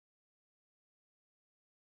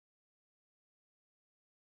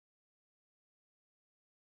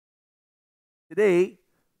Today,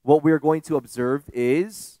 what we're going to observe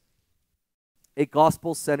is a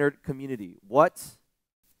gospel-centered community. What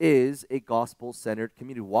is a gospel-centered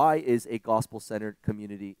community? Why is a gospel-centered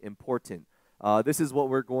community important? This is what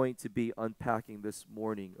we're going to be unpacking this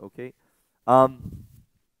morning, okay? Um,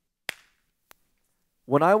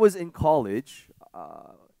 when I was in college,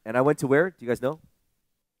 and I went to where? Do you guys know?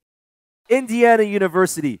 Indiana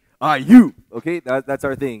University. IU. Okay, that's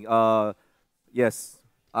our thing. Yes,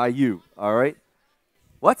 IU. All right.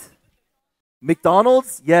 What?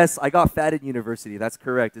 McDonald's? Yes, I got fat in university. That's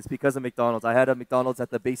correct. It's because of McDonald's. I had a McDonald's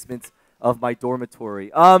at the basement of my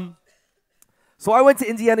dormitory. So I went to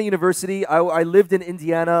Indiana University. I lived in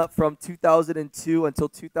Indiana from 2002 until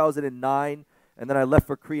 2009, and then I left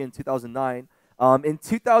for Korea in 2009. In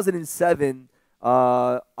 2007,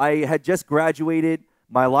 I had just graduated.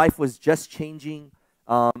 My life was just changing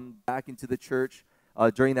back into the church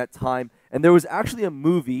during that time. And there was actually a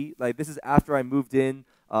movie, like this is after I moved in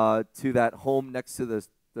to that home next to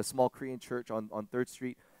the small Korean church on 3rd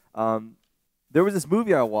Street. There was this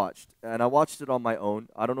movie I watched, and I watched it on my own.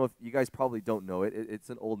 I don't know if you guys probably don't know it. It's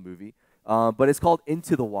an old movie, but it's called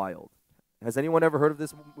Into the Wild. Has anyone ever heard of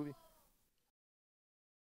this movie?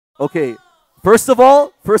 Okay. First of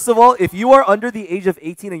all, if you are under the age of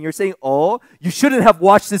 18 and you're saying, "Oh, you shouldn't have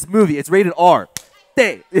watched this movie. It's rated R."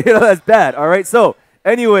 Dang, that's bad. All right. So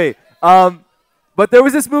anyway, but there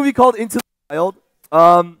was this movie called Into the Wild.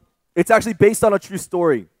 It's actually based on a true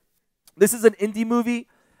story. This is an indie movie.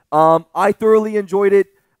 I thoroughly enjoyed it.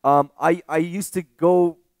 I used to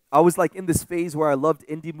go. I was like in this phase where I loved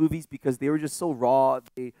indie movies because they were just so raw.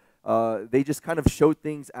 They just kind of showed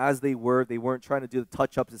things as they were. They weren't trying to do the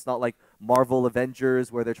touch-ups. It's not like Marvel Avengers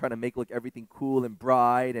where they're trying to make look everything cool and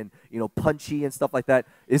bright and punchy and stuff like that.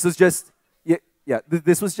 This was just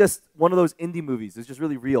this was just one of those indie movies. It's just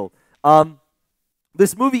really real.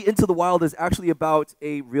 This movie Into the Wild is actually about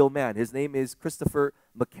a real man. His name is Christopher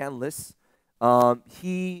McCandless.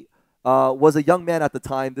 He was a young man at the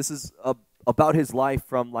time. This is about his life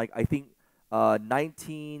from like I think the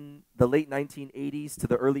late 1980s to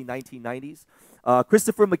the early 1990s.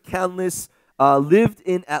 Christopher McCandless lived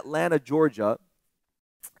in Atlanta, Georgia,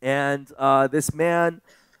 and this man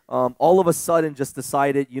all of a sudden just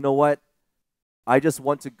decided, you know what, I just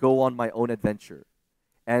want to go on my own adventure.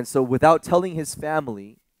 And so without telling his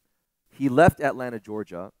family, he left Atlanta,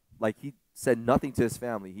 Georgia. Like he said nothing to his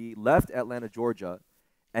family. He left Atlanta, Georgia,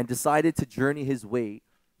 and decided to journey his way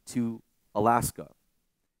to Alaska.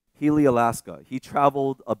 Healy, Alaska. He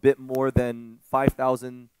traveled a bit more than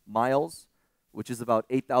 5,000 miles, which is about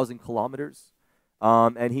 8,000 kilometers.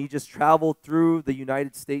 And he just traveled through the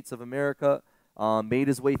United States of America, made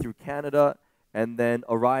his way through Canada, and then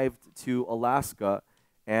arrived to Alaska.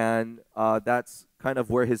 And that's kind of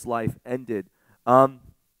where his life ended.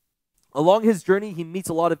 Along his journey, he meets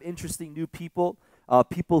a lot of interesting new people,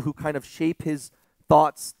 people who kind of shape his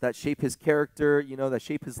thoughts, that shape his character, that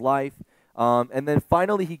shape his life. And then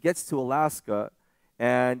finally he gets to Alaska,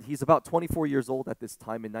 and he's about 24 years old at this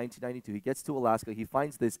time in 1992. He gets to Alaska. He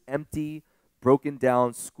finds this empty, broken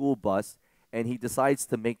down school bus, and he decides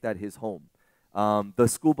to make that his home. The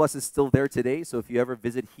school bus is still there today, so if you ever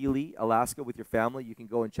visit Healy, Alaska with your family, you can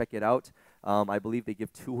go and check it out. I believe they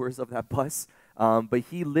give tours of that bus. But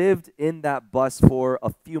he lived in that bus for a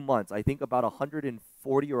few months, I think about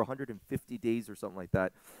 140 or 150 days or something like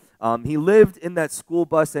that. He lived in that school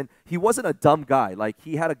bus, and he wasn't a dumb guy. Like,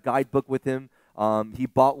 he had a guidebook with him. He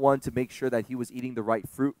bought one to make sure that he was eating the right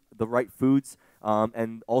foods,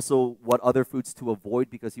 and also what other foods to avoid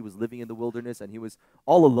because he was living in the wilderness and he was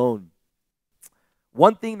all alone.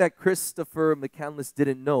 One thing that Christopher McCandless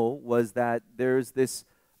didn't know was that there's this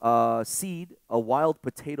seed, a wild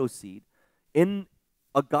potato seed. In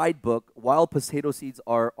a guidebook, wild potato seeds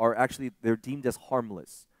are actually, they're deemed as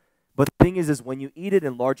harmless. But the thing is when you eat it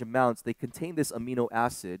in large amounts, they contain this amino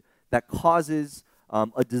acid that causes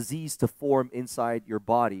a disease to form inside your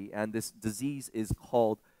body, and this disease is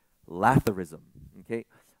called Lathourism. Okay,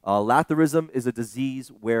 Lathourism is a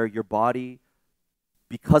disease where your body,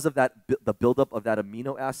 because of that, the buildup of that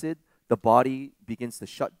amino acid, the body begins to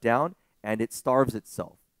shut down and it starves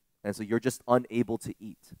itself, and so you're just unable to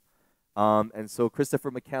eat. And so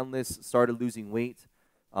Christopher McCandless started losing weight,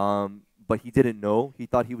 but he didn't know. He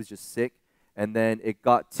thought he was just sick, and then it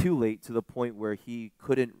got too late to the point where he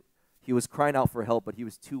couldn't. He was crying out for help, but he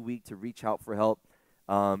was too weak to reach out for help.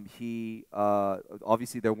 Obviously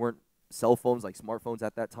there weren't cell phones like smartphones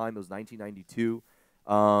at that time. It was 1992.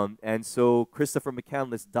 And so Christopher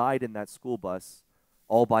McCandless died in that school bus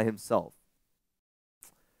all by himself.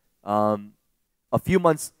 A few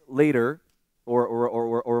months later,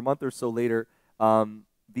 or a month or so later,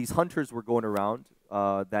 these hunters were going around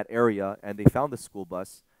that area, and they found the school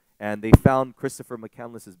bus, and they found Christopher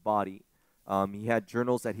McCandless's body. He had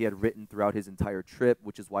journals that he had written throughout his entire trip,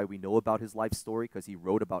 which is why we know about his life story, because he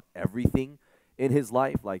wrote about everything in his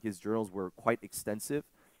life. Like, his journals were quite extensive.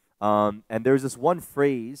 And there's this one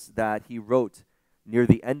phrase that he wrote near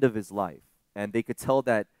the end of his life, and they could tell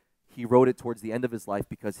that he wrote it towards the end of his life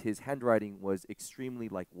because his handwriting was extremely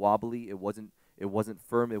like wobbly. It wasn't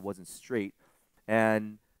firm. It wasn't straight.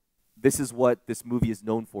 And this is what this movie is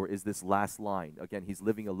known for, is this last line. Again, he's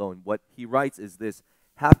living alone. What he writes is this: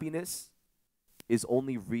 happiness is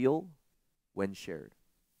only real when shared.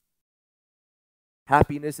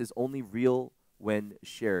 Happiness is only real when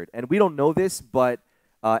shared. And we don't know this, but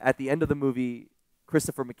at the end of the movie,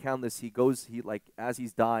 Christopher McCandless, he like, as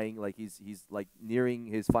he's dying, like he's like nearing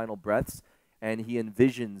his final breaths, and he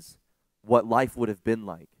envisions what life would have been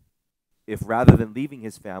like if, rather than leaving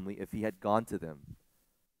his family, if he had gone to them,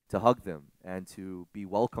 to hug them, and to be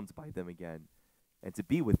welcomed by them again, and to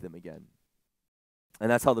be with them again. And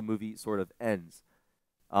that's how the movie sort of ends.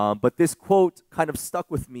 But this quote kind of stuck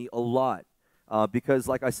with me a lot because,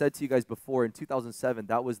 like I said to you guys before, in 2007,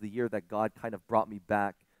 that was the year that God kind of brought me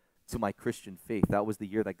back to my Christian faith. That was the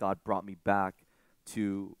year that God brought me back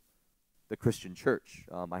to the Christian church.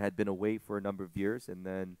 I had been away for a number of years, and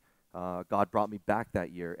then God brought me back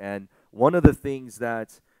that year. And one of the things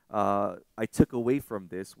that I took away from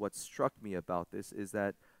this, what struck me about this, is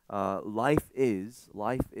that life is,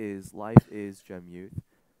 Gem Youth,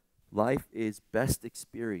 life is best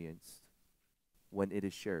experienced when it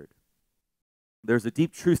is shared. There's a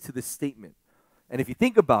deep truth to this statement. And if you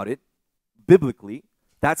think about it, biblically,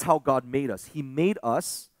 that's how God made us. He made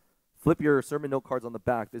us, flip your sermon note cards on the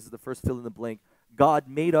back. This is the first fill in the blank. God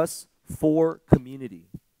made us for community.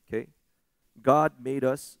 Okay? God made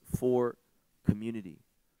us for community.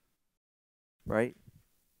 Right?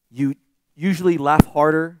 You usually laugh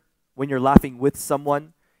harder when you're laughing with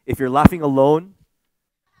someone. If you're laughing alone,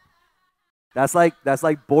 that's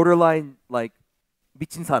like borderline like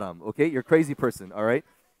미친 사람, okay? You're a crazy person, all right?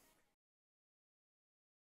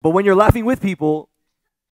 But when you're laughing with people,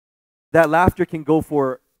 that laughter can go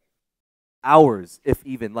for hours, if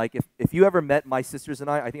even. Like, if you ever met my sisters and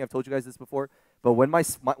I think I've told you guys this before, but when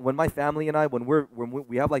my family and I, when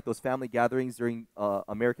we have like those family gatherings during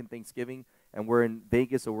American Thanksgiving, and we're in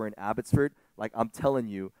Vegas or we're in Abbotsford, like, I'm telling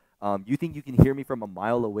you, you think you can hear me from a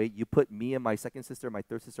mile away? You put me and my second sister, my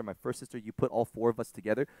third sister, my first sister, you put all four of us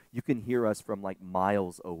together, you can hear us from like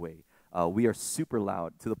miles away. We are super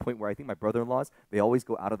loud, to the point where I think my brother-in-laws, they always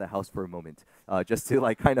go out of the house for a moment just to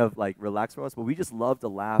like kind of like relax from us. But we just love to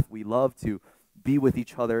laugh. We love to be with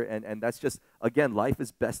each other. And that's just, again, life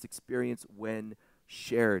is best experienced when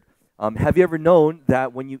shared. Have you ever known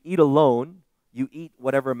that when you eat alone, you eat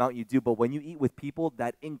whatever amount you do, but when you eat with people,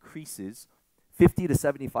 that increases 50 to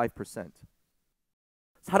 75%.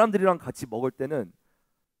 사람들이랑 같이 먹을 때는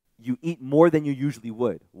you eat more than you usually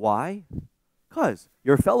would. Why? Because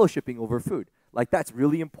you're fellowshipping over food. Like, that's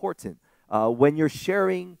really important. When you're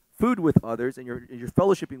sharing food with others and you're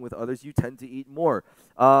fellowshipping with others, you tend to eat more.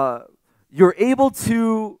 You're able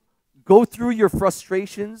to go through your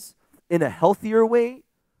frustrations in a healthier way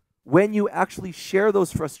when you actually share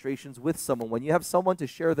those frustrations with someone. When you have someone to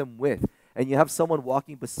share them with, and you have someone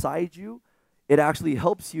walking beside you, it actually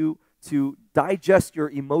helps you to digest your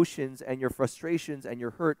emotions and your frustrations and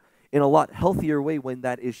your hurt in a lot healthier way when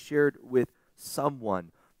that is shared with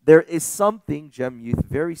someone. There is something, Gem Youth,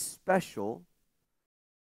 very special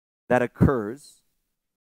that occurs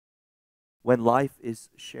when life is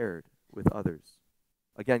shared with others.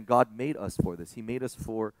 Again, God made us for this. He made us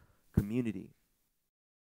for community.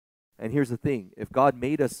 And here's the thing. If God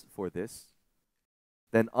made us for this,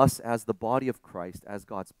 then us as the body of Christ, as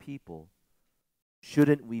God's people,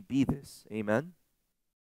 shouldn't we be this? Amen?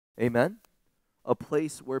 Amen? A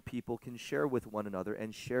place where people can share with one another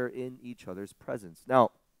and share in each other's presence.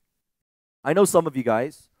 Now, I know some of you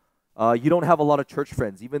guys, you don't have a lot of church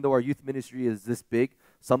friends. Even though our youth ministry is this big,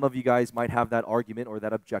 some of you guys might have that argument or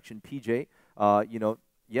that objection. PJ,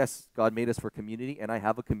 yes, God made us for community, and I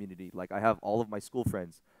have a community. Like, I have all of my school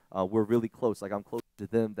friends. We're really close. Like, I'm closer to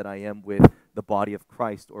them than I am with the body of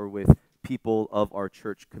Christ or with people of our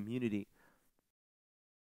church community.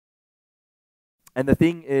 And the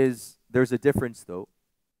thing is, there's a difference, though.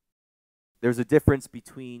 There's a difference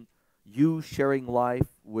between you sharing life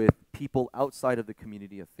with people outside of the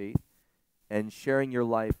community of faith and sharing your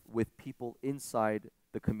life with people inside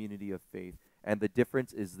the community of faith. And the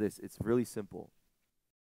difference is this. It's really simple.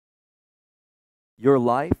 Your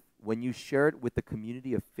life, when you share it with the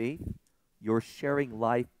community of faith, you're sharing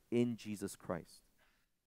life in Jesus Christ.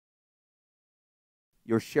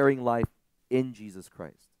 you're sharing life in Jesus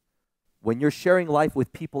Christ. When you're sharing life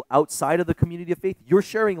with people outside of the community of faith, you're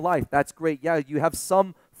sharing life. That's great. Yeah, you have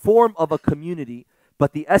some form of a community,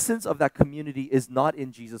 but the essence of that community is not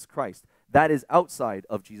in Jesus Christ. That is outside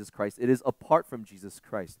of Jesus Christ. It is apart from Jesus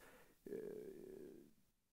Christ.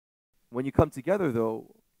 When you come together,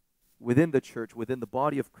 though, within the church, within the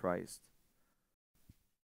body of Christ,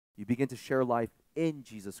 you begin to share life in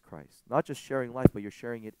Jesus Christ. Not just sharing life, but you're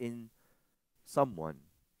sharing it in someone,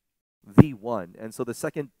 the one. And so the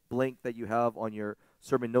second blank that you have on your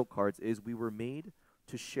sermon note cards is, we were made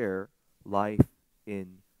to share life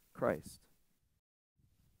in Christ.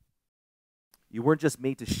 You weren't just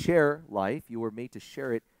made to share life, you were made to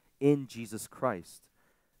share it in Jesus Christ.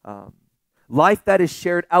 Life that is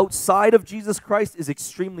shared outside of Jesus Christ is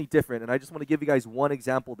extremely different. And I just want to give you guys one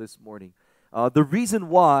example this morning. The reason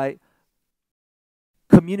why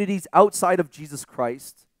communities outside of Jesus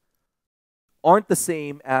Christ aren't the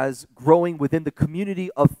same as growing within the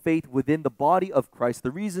community of faith within the body of Christ,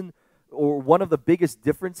 the reason, or one of the biggest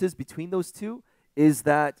differences between those two, is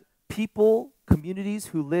that people, communities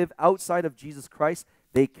who live outside of Jesus Christ,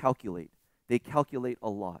 they calculate. They calculate a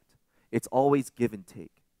lot. It's always give and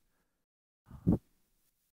take.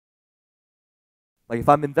 Like, if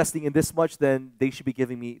I'm investing in this much, then they should be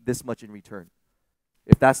giving me this much in return.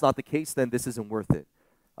 If that's not the case, then this isn't worth it.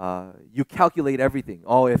 You calculate everything.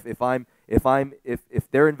 Oh, if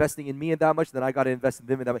they're investing in me in that much, then I got to invest in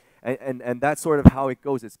them in that much. And that's sort of how it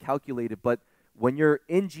goes. It's calculated. But when you're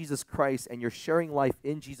in Jesus Christ and you're sharing life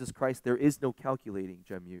in Jesus Christ, there is no calculating,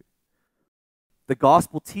 Jemute. The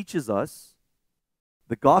gospel teaches us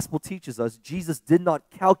Jesus did not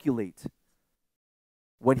calculate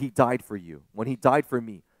when he died for you, when he died for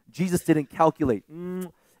me. Jesus didn't calculate,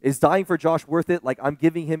 is dying for Josh worth it? Like, I'm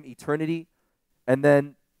giving him eternity, and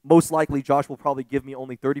then most likely Josh will probably give me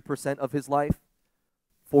only 30% of his life,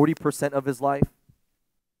 40% of his life,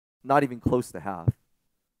 not even close to half.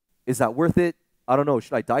 Is that worth it? I don't know.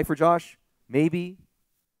 Should I die for Josh? Maybe.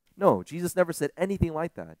 No, Jesus never said anything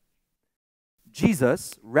like that.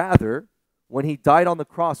 Jesus, rather, when he died on the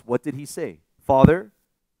cross, what did he say? Father,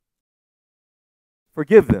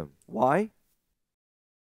 forgive them. Why?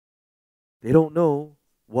 They don't know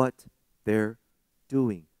what they're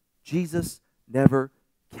doing. Jesus never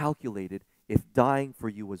calculated if dying for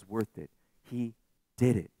you was worth it. He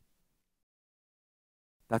did it.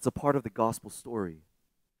 That's a part of the gospel story.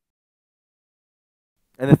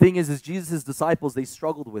 And the thing is Jesus' disciples, they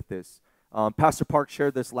struggled with this. Pastor Park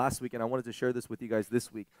shared this last week, and I wanted to share this with you guys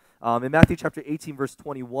this week. In Matthew chapter 18, verse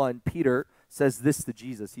 21, Peter says this to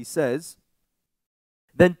Jesus. He says,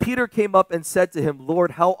 "Then Peter came up and said to him,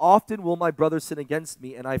 'Lord, how often will my brother sin against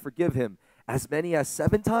me and I forgive him? As many as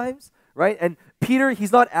 7 times?'" Right? And Peter,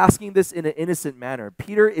 he's not asking this in an innocent manner.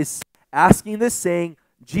 Peter is asking this saying,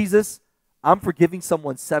 Jesus, I'm forgiving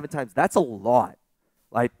someone 7 times. That's a lot.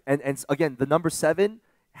 Like, and again, the number 7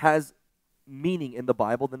 has meaning in the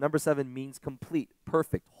Bible. The number 7 means complete,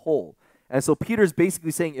 perfect, whole. And so Peter's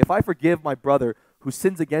basically saying, if I forgive my brother who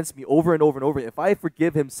sins against me over and over and over, if I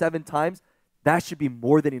forgive him 7 times, that should be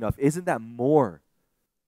more than enough. Isn't that more?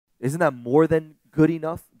 Isn't that more than good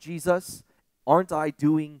enough, Jesus? Aren't I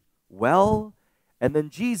doing well? And then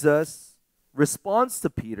Jesus responds to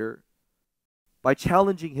Peter by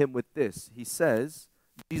challenging him with this.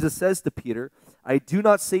 Jesus says to Peter, "I do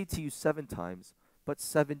not say to you 7 times, but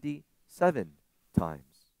 77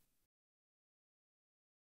 times."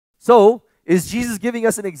 So, is Jesus giving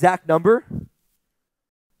us an exact number?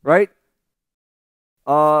 Right?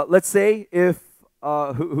 Let's say if,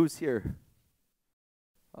 who's here?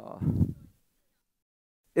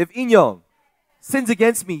 If Inyong sins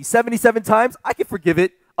against me 77 times, I can forgive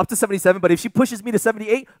it up to 77. But if she pushes me to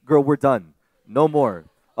 78, girl, we're done. No more.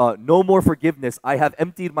 No more forgiveness. I have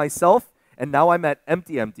emptied myself, and now I'm at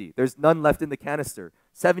empty. There's none left in the canister.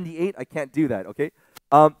 78, I can't do that, okay?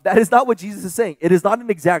 That is not what Jesus is saying. It is not an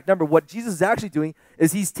exact number. What Jesus is actually doing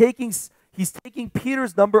is he's taking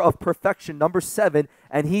Peter's number of perfection, number 7,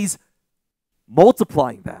 and he's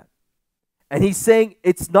multiplying that. And he's saying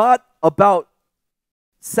it's not about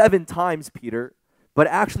 7 times, Peter, but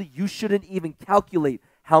actually you shouldn't even calculate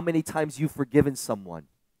how many times you've forgiven someone.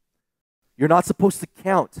 You're not supposed to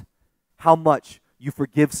count how much you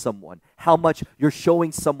forgive someone, how much you're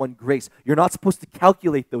showing someone grace. You're not supposed to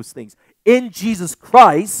calculate those things. In Jesus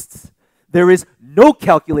Christ, there is no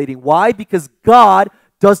calculating. Why? Because God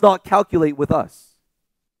does not calculate with us.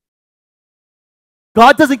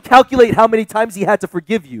 God doesn't calculate how many times he had to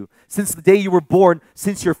forgive you since the day you were born,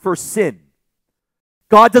 since your first sin.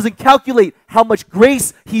 God doesn't calculate how much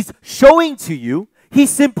grace he's showing to you. He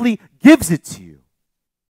simply gives it to you.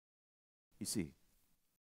 You see,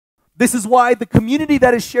 This is why the community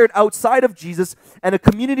that is shared outside of Jesus and a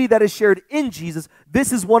community that is shared in Jesus,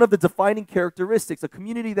 this is one of the defining characteristics. A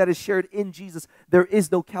community that is shared in Jesus, there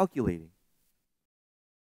is no calculating.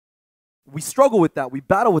 We struggle with that. We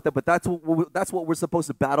battle with that, but that's what we're supposed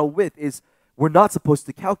to battle with is we're not supposed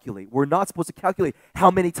to calculate. We're not supposed to calculate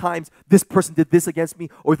how many times this person did this against me,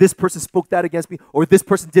 or this person spoke that against me, or this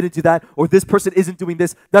person didn't do that, or this person isn't doing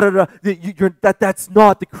this. That's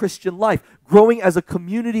not the Christian life. Growing as a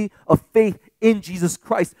community of faith in Jesus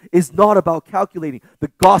Christ is not about calculating.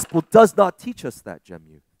 The gospel does not teach us that, Gem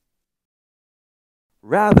Youth.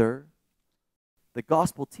 Rather, the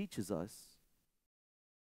gospel teaches us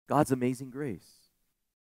God's amazing grace.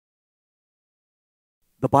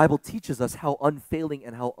 The Bible teaches us how unfailing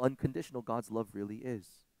and how unconditional God's love really is.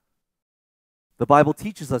 The Bible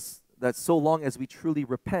teaches us that so long as we truly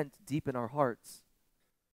repent deep in our hearts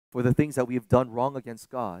for the things that we have done wrong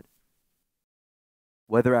against God,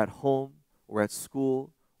 whether at home or at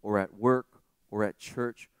school or at work or at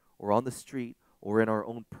church or on the street or in our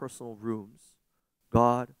own personal rooms,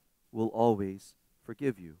 God will always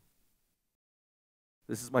forgive you.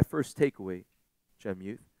 This is my first takeaway, Gem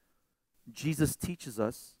Youth. Jesus teaches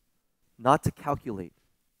us not to calculate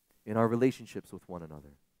in our relationships with one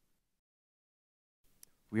another.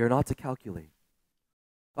 We are not to calculate.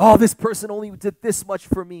 Oh, this person only did this much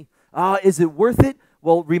for me. Is it worth it?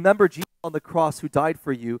 Well, remember Jesus on the cross who died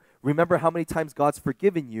for you. Remember how many times God's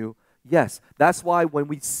forgiven you. Yes, that's why when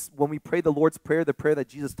we pray the Lord's Prayer, the prayer that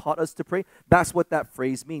Jesus taught us to pray, that's what that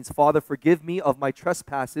phrase means. Father, forgive me of my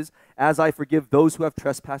trespasses as I forgive those who have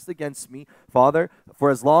trespassed against me. Father, for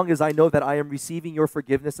as long as I know that I am receiving your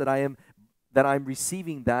forgiveness, that I'm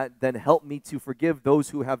receiving that, then help me to forgive those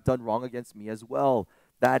who have done wrong against me as well.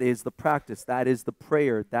 That is the practice. That is the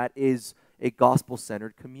prayer. That is a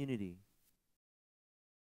gospel-centered community.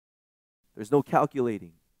 There's no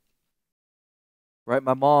calculating. Right?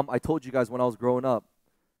 My mom, I told you guys when I was growing up,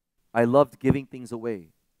 I loved giving things away.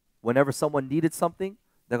 Whenever someone needed something,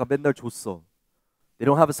 내가 맨날 줬어. They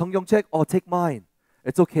don't have a 성경책? Oh, take mine.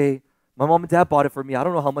 It's okay. My mom and dad bought it for me. I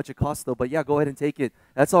don't know how much it cost though, but yeah, go ahead and take it.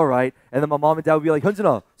 That's all right. And then my mom and dad would be like,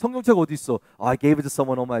 현진아, 성경책 어디 있어? Oh, I gave it to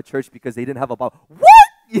someone on my church because they didn't have a Bible. What?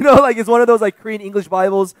 You know, like it's one of those like Korean English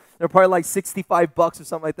Bibles. They're probably like $65 or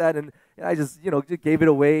something like that. And I just, just gave it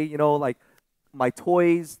away, like my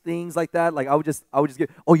toys, things like that. Like I would just give.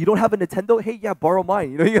 Oh, you don't have a Nintendo? Hey, yeah, borrow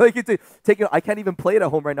mine. You like get to take it. I can't even play it at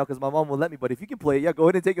home right now because my mom won't let me. But if you can play it, yeah, go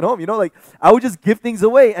ahead and take it home. Like I would just give things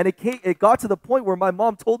away, and it got to the point where my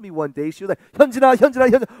mom told me one day, she was like,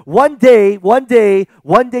 현진아, one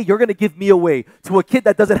day, you're gonna give me away to a kid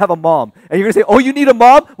that doesn't have a mom, and you're gonna say, oh, you need a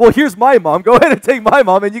mom? Well, here's my mom. Go ahead and take my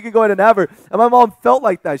mom, and you can go ahead and have her. And my mom felt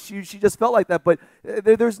like that. She just felt like that. But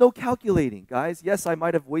there's no calculating, guys. Yes, I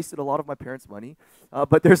might have wasted a lot of my parents' money.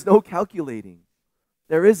 But there's no calculating.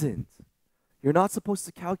 There isn't. You're not supposed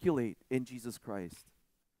to calculate in Jesus Christ.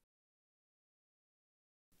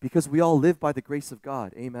 Because we all live by the grace of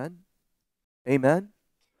God. Amen? Amen?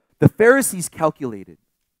 The Pharisees calculated.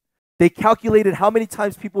 They calculated how many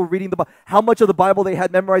times people were reading the Bible, how much of the Bible they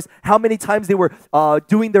had memorized, how many times they were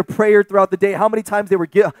doing their prayer throughout the day, how many times they were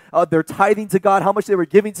their tithing to God, how much they were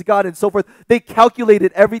giving to God, and so forth. They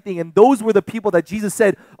calculated everything, and those were the people that Jesus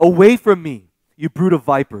said, away from me, you brood of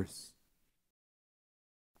vipers.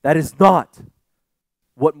 That is not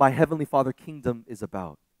what my Heavenly Father kingdom is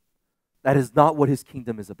about. That is not what His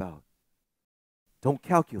kingdom is about. Don't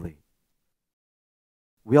calculate.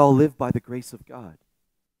 We all live by the grace of God.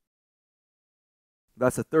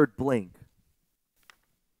 That's a third blank.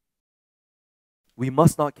 We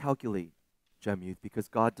must not calculate, Gem Youth, because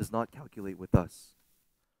God does not calculate with us.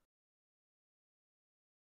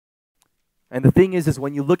 And the thing is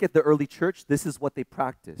when you look at the early church, this is what they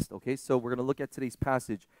practiced. Okay, so we're going to look at today's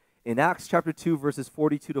passage. In Acts chapter 2, verses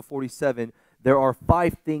 42 to 47, there are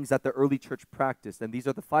 5 things that the early church practiced. And these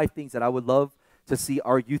are the 5 things that I would love to see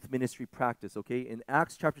our youth ministry practice, okay? In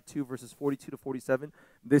Acts chapter 2, verses 42 to 47,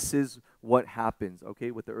 this is what happens,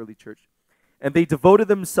 okay, with the early church. And they devoted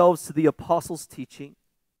themselves to the apostles' teaching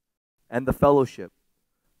and the fellowship,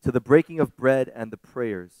 to the breaking of bread and the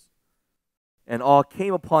prayers. And awe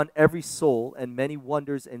came upon every soul, and many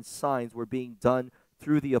wonders and signs were being done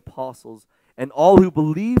through the apostles. And all who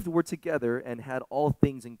believed were together and had all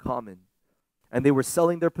things in common. And they were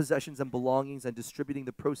selling their possessions and belongings and distributing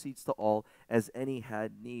the proceeds to all as any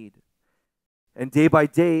had need. And day by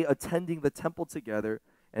day, attending the temple together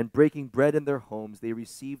and breaking bread in their homes, they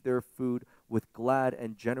received their food with glad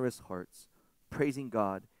and generous hearts, praising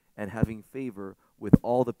God and having favor with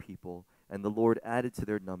all the people. And the Lord added to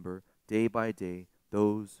their number day by day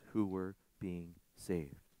those who were being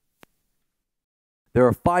saved. There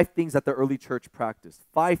are 5 things that the early church practiced,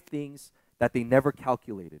 5 things that they never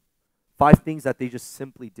calculated, 5 things that they just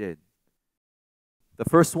simply did. The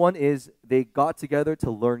first one is they got together to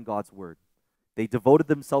learn God's word. They devoted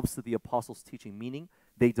themselves to the apostles' teaching, meaning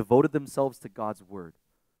they devoted themselves to God's word.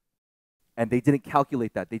 And they didn't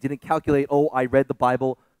calculate that. They didn't calculate, oh, I read the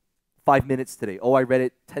Bible 5 minutes today. Oh, I read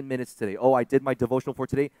it 10 minutes today. Oh, I did my devotional for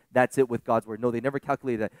today. That's it with God's word. No, they never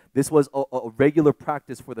calculated that. This was a regular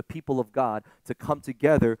practice for the people of God to come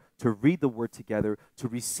together, to read the word together, to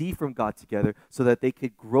receive from God together, so that they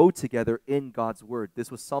could grow together in God's word. This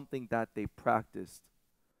was something that they practiced.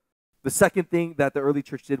 The second thing that the early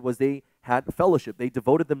church did was they had fellowship. They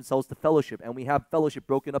devoted themselves to fellowship, and we have fellowship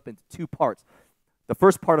broken up into 2 parts. The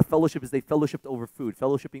first part of fellowship is they fellowshipped over food.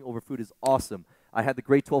 Fellowshipping over food is awesome. I had the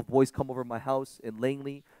grade 12 boys come over my house in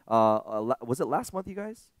Langley. Was it last month, you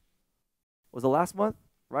guys? Was it last month?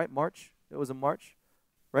 Right? March? It was in March,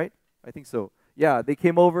 right? I think so. Yeah, they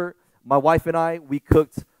came over. My wife and I, we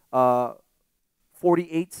cooked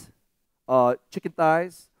 48 chicken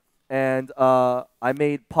thighs, and I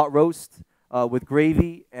made pot roast with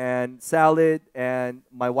gravy and salad, and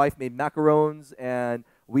my wife made macarons, and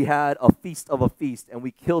we had a feast of a feast, and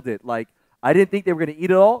we killed it. Like, I didn't think they were going to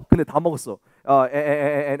eat it all. 근데 다 먹었어.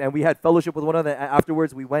 And we had fellowship with one another.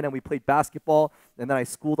 Afterwards, we went and we played basketball, and then I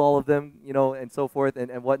schooled all of them, you know, and so forth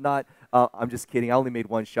and whatnot. I'm just kidding. I only made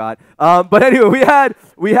 1 shot. But anyway,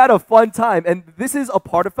 we had a fun time, and this is a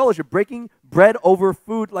part of fellowship. Breaking bread over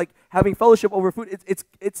food, like having fellowship over food. It's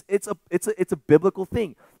a biblical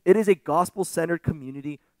thing. It is a gospel-centered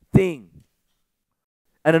community thing.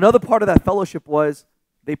 And another part of that fellowship was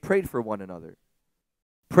they prayed for one another.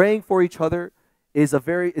 Praying for each other is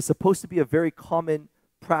supposed to be a very common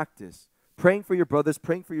practice. Praying for your brothers,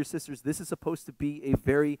 praying for your sisters, this is supposed to be a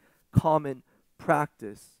very common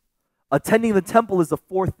practice. Attending the temple is the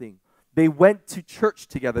 4th thing. They went to church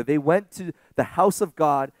together. They went to the house of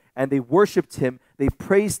God and they worshiped Him. They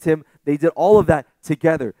praised Him. They did all of that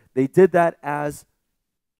together. They did that as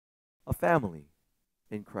a family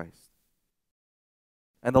in Christ.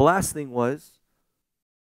 And the last thing was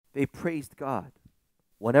they praised God.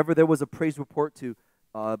 Whenever there was a praise report to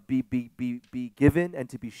be given and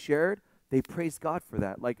to be shared, they praised God for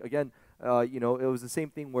that. Like, again, it was the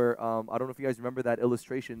same thing where, I don't know if you guys remember that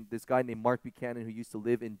illustration. This guy named Mark Buchanan, who used to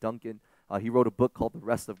live in Duncan, he wrote a book called The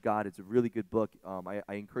Rest of God. It's a really good book. I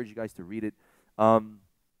encourage you guys to read it.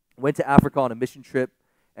 Went to Africa on a mission trip,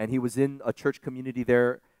 and he was in a church community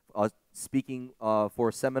there speaking for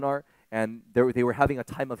a seminar, and they were having a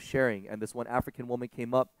time of sharing, and this one African woman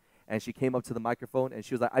came up, and she came up to the microphone, and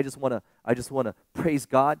she was like, I just wanna praise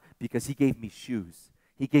God because He gave me shoes.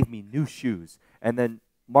 He gave me new shoes. And then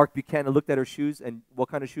Mark Buchanan looked at her shoes, and what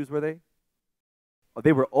kind of shoes were they? Oh,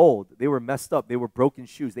 they were old. They were messed up. They were broken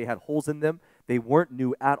shoes. They had holes in them. They weren't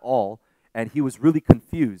new at all, and he was really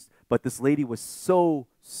confused. But this lady was so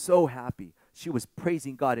happy. She was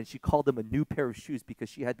praising God, and she called him a new pair of shoes because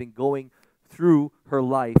she had been going through her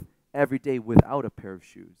life every day without a pair of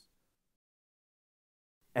shoes.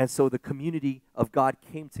 And so the community of God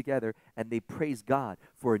came together and they praised God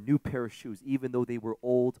for a new pair of shoes. Even though they were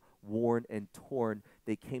old, worn, and torn,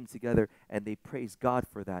 they came together and they praised God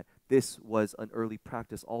for that. This was an early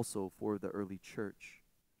practice also for the early church.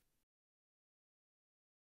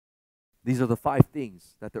 These are the 5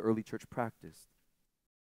 things that the early church practiced: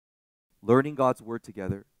 learning God's word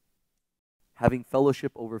together, having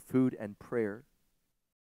fellowship over food and prayer,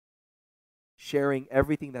 sharing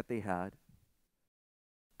everything that they had,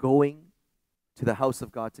 going to the house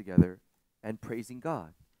of God together, and praising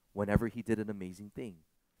God whenever He did an amazing thing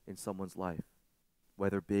in someone's life,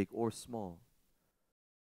 whether big or small.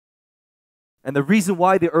 And the reason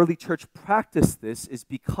why the early church practiced this is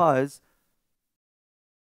because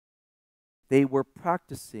they were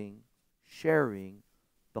practicing sharing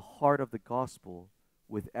the heart of the gospel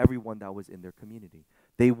with everyone that was in their community.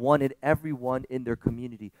 They wanted everyone in their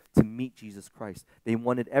community to meet Jesus Christ. They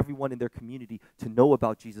wanted everyone in their community to know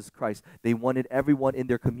about Jesus Christ. They wanted everyone in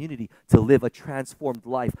their community to live a transformed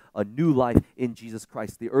life, a new life in Jesus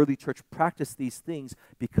Christ. The early church practiced these things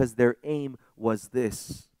because their aim was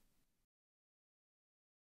this.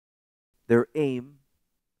 Their aim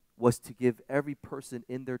was to give every person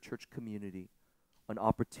in their church community an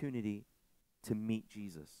opportunity to meet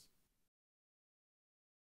Jesus.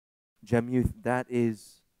 Gem Youth, that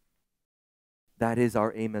is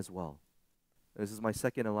our aim as well. This is my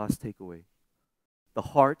second and last takeaway. The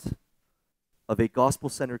heart of a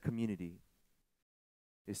gospel-centered community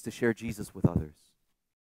is to share Jesus with others.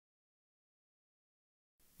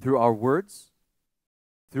 Through our words,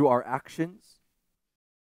 through our actions,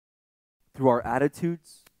 through our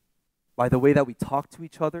attitudes, by the way that we talk to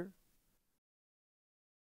each other.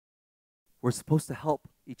 We're supposed to help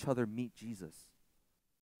each other meet Jesus.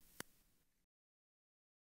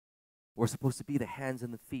 We're supposed to be the hands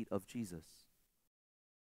and the feet of Jesus.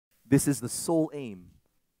 This is the sole aim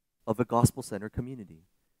of a gospel-centered community,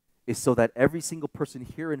 is so that every single person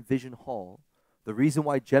here in Vision Hall, the reason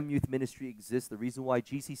why Gem Youth Ministry exists, the reason why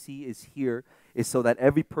GCC is here, is so that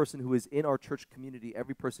every person who is in our church community,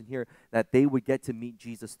 every person here, that they would get to meet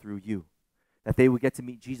Jesus through you. That they would get to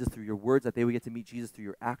meet Jesus through your words, that they would get to meet Jesus through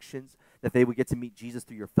your actions, that they would get to meet Jesus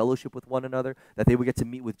through your fellowship with one another, that they would get to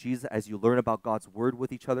meet with Jesus as you learn about God's word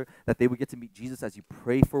with each other, that they would get to meet Jesus as you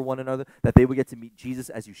pray for one another, that they would get to meet Jesus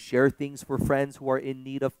as you share things for friends who are in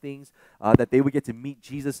need of things, that they would get to meet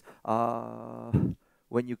Jesus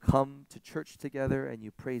when you come to church together and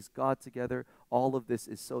you praise God together. All of this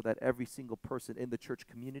is so that every single person in the church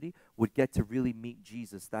community would get to really meet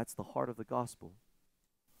Jesus. That's the heart of the gospel.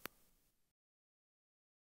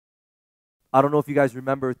 I don't know if you guys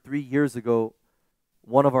remember 3 years ago,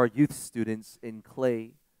 one of our youth students in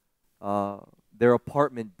Clay, their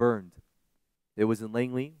apartment burned. It was in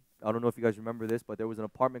Langley. I don't know if you guys remember this, but there was an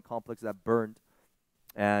apartment complex that burned,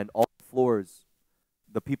 and all the floors,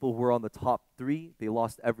 the people who were on the top 3, they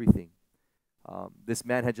lost everything. This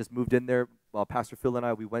man had just moved in there. Pastor Phil and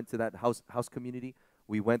I, we went to that house community.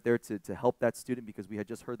 We went there to help that student because we had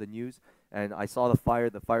just heard the news, and I saw the fire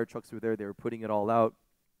trucks were there. They were putting it all out,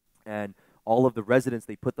 and all of the residents,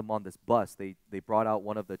 they put them on this bus. They brought out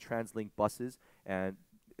one of the TransLink buses, and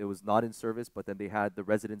it was not in service, but then they had the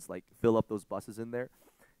residents like fill up those buses in there.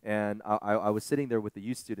 And I was sitting there with the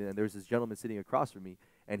youth student, and there was this gentleman sitting across from me,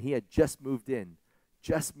 and he had just moved in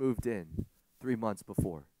 3 months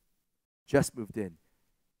before. Just moved in.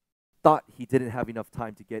 Thought he didn't have enough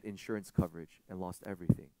time to get insurance coverage and lost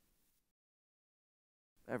everything.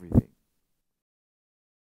 Everything.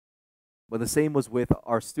 But the same was with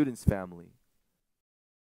our student's family.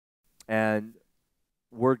 And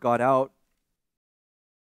word got out,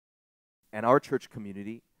 and our church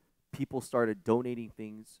community, people started donating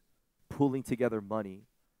things, pulling together money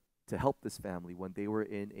to help this family when they were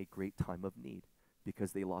in a great time of need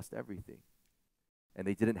because they lost everything. And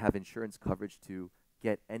they didn't have insurance coverage to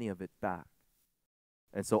get any of it back.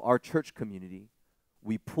 And so our church community,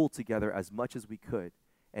 we pulled together as much as we could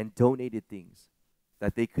and donated things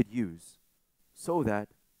that they could use so that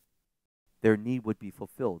their need would be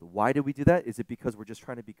fulfilled. Why do we do that? Is it because we're just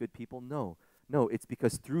trying to be good people? No. No, it's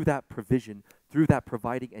because through that provision, through that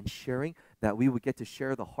providing and sharing, that we would get to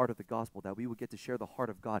share the heart of the gospel, that we would get to share the heart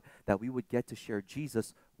of God, that we would get to share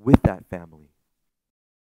Jesus with that family.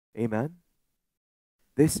 Amen?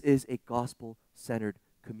 This is a gospel-centered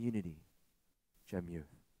community, Gem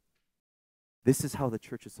Youth. This is how the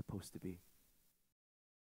church is supposed to be.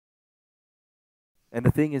 And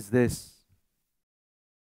the thing is this,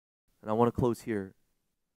 and I want to close here.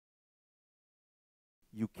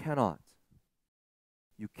 You cannot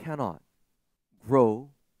grow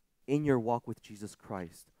in your walk with Jesus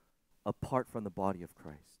Christ apart from the body of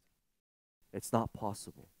Christ. It's not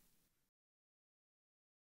possible.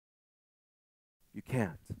 You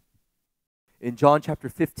can't. In John chapter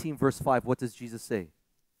 15, verse 5, what does Jesus say?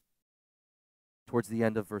 Towards the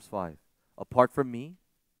end of verse 5. Apart from me,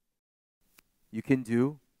 you can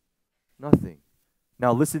do nothing.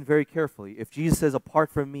 Now listen very carefully. If Jesus says, apart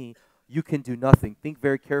from me, you can do nothing, think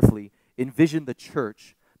very carefully. Envision the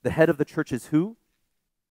church. The head of the church is who?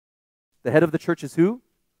 The head of the church is who?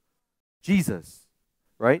 Jesus,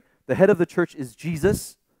 right? The head of the church is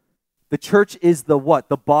Jesus. The church is the what?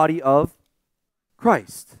 The body of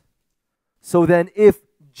Christ. So then if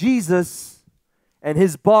Jesus and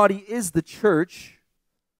his body is the church,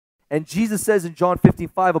 and Jesus says in John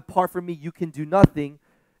 15:5, apart from me you can do nothing,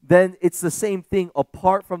 then it's the same thing.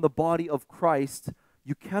 Apart from the body of Christ,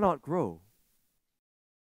 you cannot grow.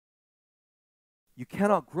 You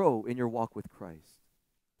cannot grow in your walk with Christ.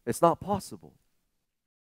 It's not possible.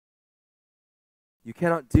 You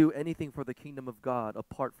cannot do anything for the kingdom of God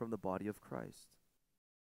apart from the body of Christ.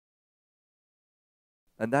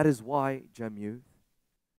 And that is why, Gem Youth,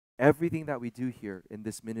 everything that we do here in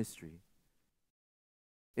this ministry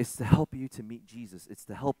is to help you to meet Jesus. It's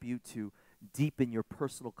to help you to deepen your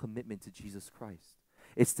personal commitment to Jesus Christ.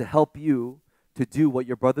 It's to help you to do what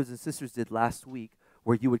your brothers and sisters did last week,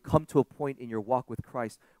 where you would come to a point in your walk with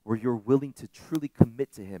Christ where you're willing to truly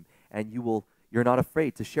commit to him, and you're not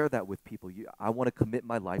afraid to share that with people. I want to commit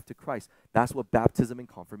my life to Christ. That's what baptism and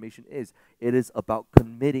confirmation is. It is about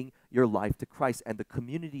committing your life to Christ, and the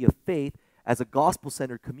community of faith as a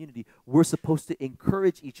gospel-centered community, we're supposed to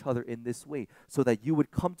encourage each other in this way so that you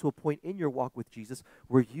would come to a point in your walk with Jesus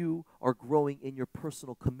where you are growing in your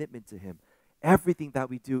personal commitment to him. Everything that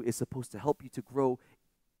we do is supposed to help you to grow.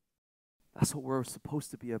 That's what we're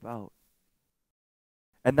supposed to be about.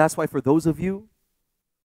 And that's why for those of you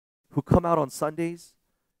who come out on Sundays,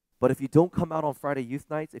 but if you don't come out on Friday youth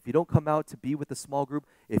nights, if you don't come out to be with the small group,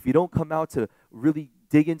 if you don't come out to really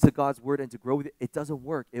dig into God's word and to grow with it, it doesn't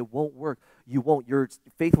work. It won't work. You won't. Your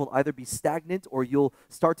faith will either be stagnant or you'll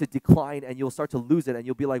start to decline and you'll start to lose it and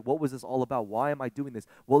you'll be like, what was this all about? Why am I doing this?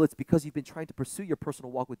 Well, it's because you've been trying to pursue your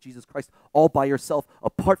personal walk with Jesus Christ all by yourself,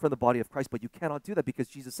 apart from the body of Christ, but you cannot do that because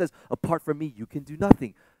Jesus says, apart from me, you can do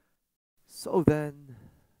nothing. So then,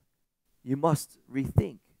 you must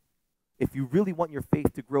rethink. If you really want your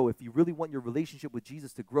faith to grow, if you really want your relationship with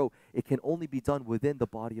Jesus to grow, it can only be done within the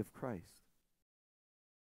body of Christ.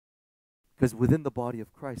 Because within the body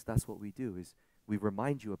of Christ, that's what we do, is we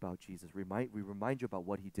remind you about Jesus. We remind you about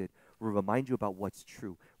what he did. We remind you about what's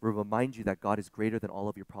true. We remind you that God is greater than all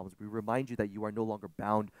of your problems. We remind you that you are no longer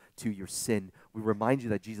bound to your sin. We remind you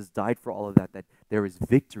that Jesus died for all of that there is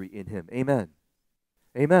victory in him. Amen.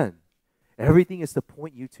 Amen. Everything is to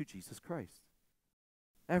point you to Jesus Christ.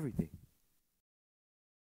 Everything.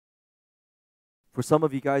 For some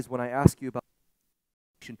of you guys, when I ask you about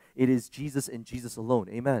it is Jesus and Jesus alone.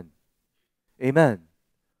 Amen. Amen.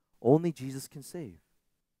 Only Jesus can save.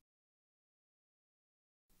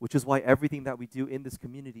 Which is why everything that we do in this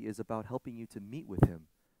community is about helping you to meet with him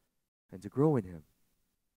and to grow in him.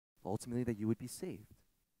 Ultimately, that you would be saved.